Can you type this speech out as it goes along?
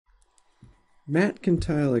Matt can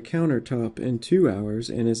tile a countertop in 2 hours,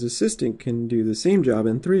 and his assistant can do the same job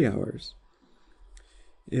in 3 hours.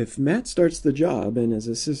 If Matt starts the job and his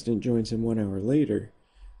assistant joins him 1 hour later,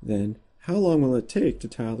 then how long will it take to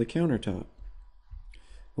tile the countertop?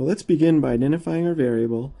 Well, let's begin by identifying our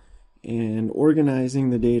variable and organizing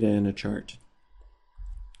the data in a chart.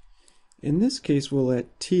 In this case, we'll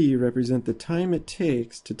let t represent the time it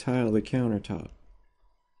takes to tile the countertop.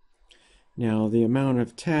 Now, the amount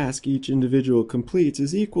of task each individual completes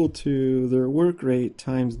is equal to their work rate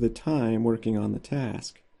times the time working on the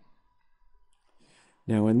task.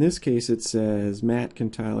 Now, in this case, it says Matt can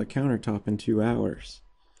tile a countertop in 2 hours.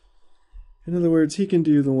 In other words, he can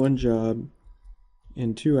do the one job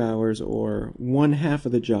in 2 hours, or 1/2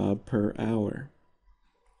 of the job per hour.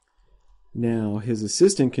 Now, his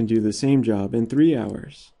assistant can do the same job in 3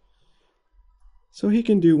 hours. So he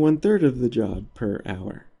can do 1/3 of the job per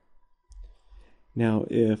hour. Now,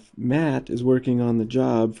 if Matt is working on the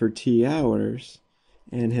job for t hours,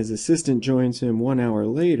 and his assistant joins him 1 hour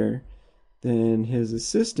later, then his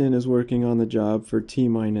assistant is working on the job for t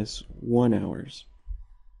minus 1 hours.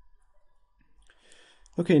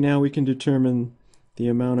 Okay, now we can determine the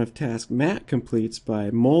amount of task Matt completes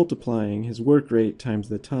by multiplying his work rate times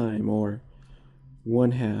the time, or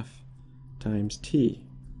 1/2 times t.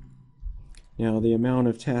 Now, the amount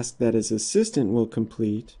of task that his assistant will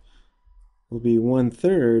complete will be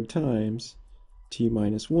 1/3 times t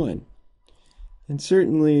minus 1. And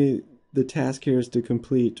certainly the task here is to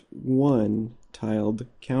complete one tiled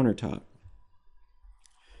countertop.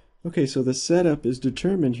 Okay, so the setup is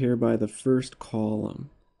determined here by the first column.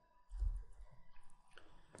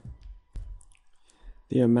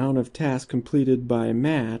 The amount of tasks completed by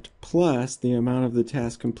Matt plus the amount of the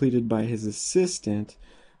tasks completed by his assistant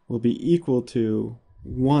will be equal to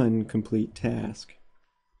one complete task.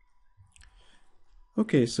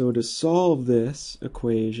 Okay, so to solve this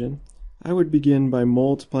equation, I would begin by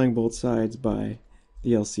multiplying both sides by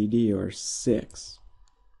the LCD, or 6.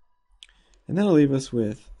 And that'll leave us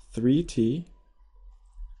with 3t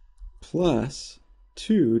plus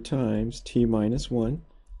 2 times t minus 1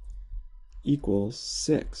 equals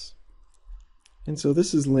 6. And so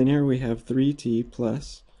this is linear. We have 3t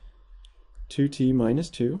plus 2t minus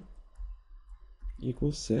 2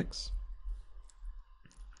 equals 6.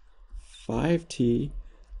 5t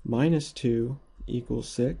minus 2 equals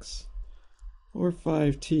 6, or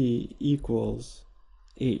 5t equals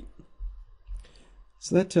 8.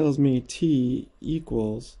 So that tells me t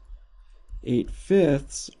equals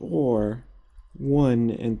 8/5, or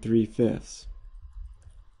 1 3/5.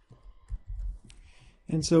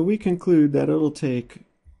 And so we conclude that it'll take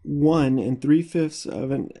 1 3/5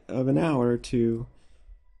 of an hour to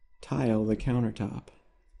tile the countertop.